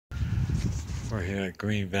We're here at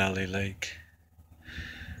Green Valley Lake.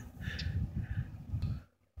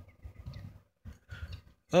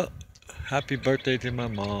 Oh, happy birthday to my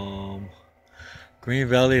mom. Green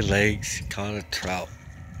Valley Lake, she caught a trout.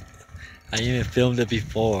 I even filmed it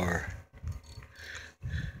before.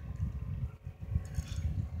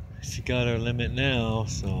 She got her limit now,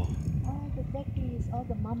 so. Oh, the duckies, all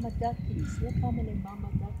the mama duckies. Look how many mama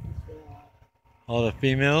duckies there are. All the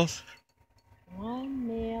females? One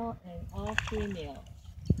male and all females.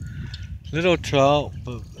 Little trout,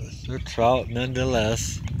 but they're trout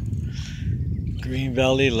nonetheless. Green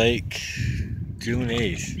Valley Lake, June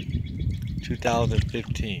 8th,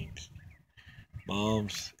 2015.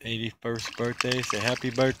 Mom's 81st birthday. Say happy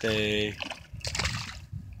birthday.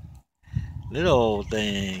 Little old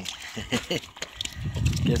thing.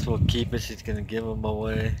 Guess we'll keep it. She's gonna give them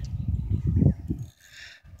away.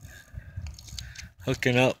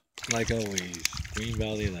 Hooking up like always. Green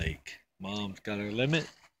Valley Lake. Mom's got her limit.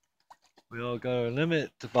 We all got our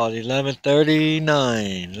limit. It's about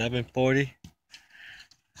 11:39, 11:40.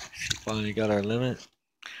 She finally got our limit.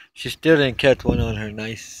 She still didn't catch one on her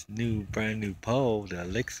nice new brand new pole, the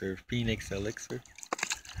Elixir, Phoenix Elixir.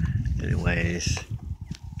 Anyways,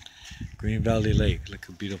 Green Valley Lake. Look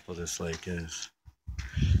how beautiful this lake is.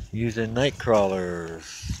 Using night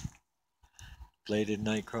crawlers. Bladed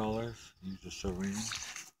night crawlers. Use a syringe.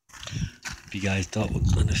 If you guys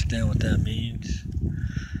don't understand what that means,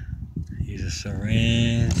 use a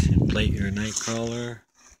syringe and plate your night crawler.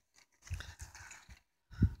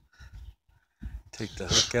 Take the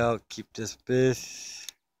hook out, keep this fish.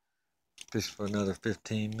 Fish for another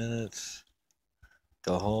 15 minutes.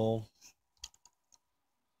 Go home.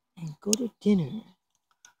 And go to dinner.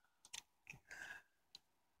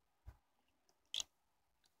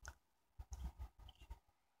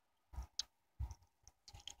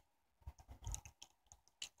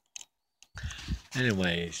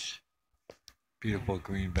 Anyways, beautiful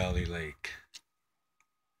Green Valley Lake.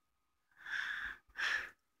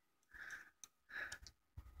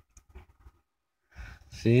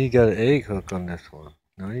 See, you got an egg hook on this one.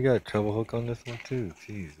 No, you got a treble hook on this one too.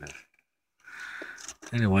 Jesus.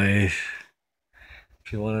 Anyways,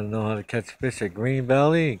 if you want to know how to catch fish at Green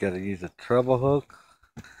Valley, you got to use a treble hook.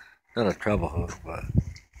 Not a treble hook, but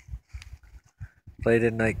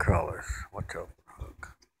bladed night crawlers. Watch out for the hook.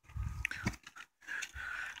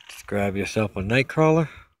 Just grab yourself a night crawler.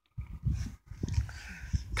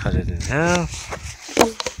 Cut it in half.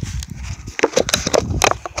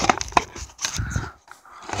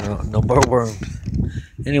 No more worms.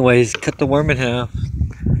 Anyways, cut the worm in half.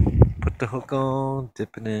 Put the hook on,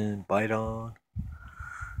 dip it in, bite on.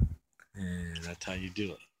 And that's how you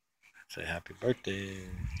do it. Say happy birthday.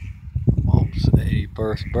 Mom's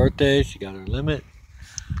 81st birthday. She got her limit.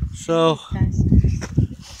 So,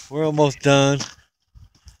 we're almost done.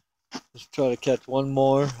 Let's try to catch one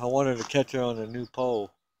more. I wanted to catch her on a new pole.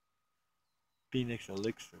 Phoenix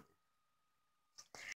Elixir.